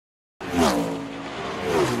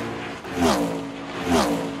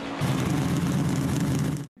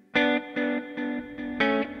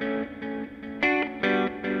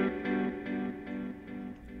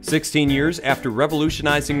16 years after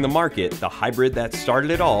revolutionizing the market, the hybrid that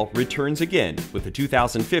started it all returns again with the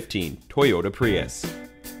 2015 Toyota Prius.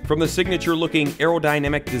 From the signature-looking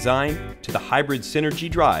aerodynamic design to the hybrid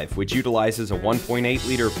Synergy drive, which utilizes a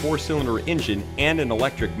 1.8-liter four-cylinder engine and an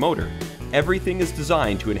electric motor, everything is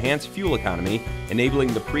designed to enhance fuel economy,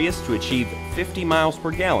 enabling the Prius to achieve 50 miles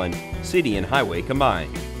per gallon, city and highway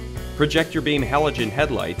combined. Projector beam halogen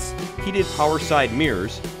headlights, heated power side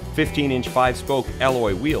mirrors, 15-inch 5-spoke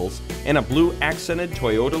alloy wheels, and a blue accented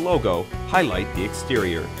Toyota logo highlight the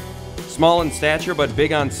exterior. Small in stature but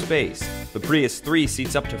big on space, the Prius 3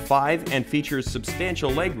 seats up to 5 and features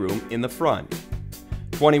substantial legroom in the front.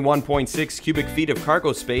 21.6 cubic feet of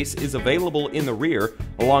cargo space is available in the rear,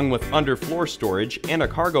 along with underfloor storage and a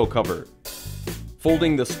cargo cover.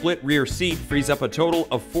 Folding the split rear seat frees up a total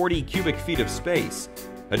of 40 cubic feet of space.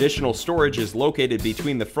 Additional storage is located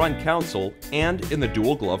between the front console and in the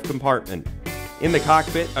dual glove compartment. In the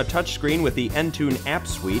cockpit, a touchscreen with the Entune app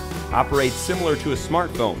suite operates similar to a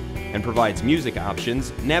smartphone and provides music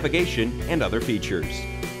options, navigation, and other features.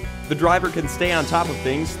 The driver can stay on top of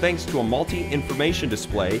things thanks to a multi-information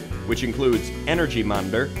display, which includes energy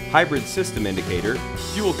monitor, hybrid system indicator,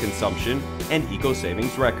 fuel consumption, and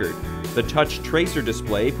eco-savings record. The touch tracer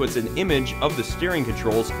display puts an image of the steering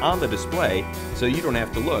controls on the display so you don't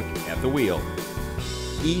have to look at the wheel.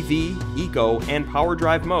 EV, Eco, and Power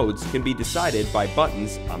Drive modes can be decided by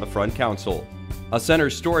buttons on the front console. A center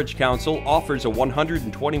storage console offers a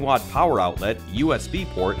 120-watt power outlet, USB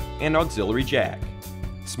port, and auxiliary jack.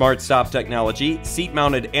 Smart Stop technology,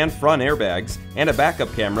 seat-mounted and front airbags, and a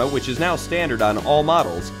backup camera, which is now standard on all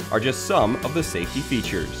models, are just some of the safety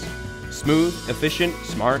features. Smooth, efficient,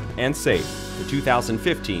 smart, and safe. The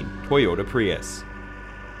 2015 Toyota Prius.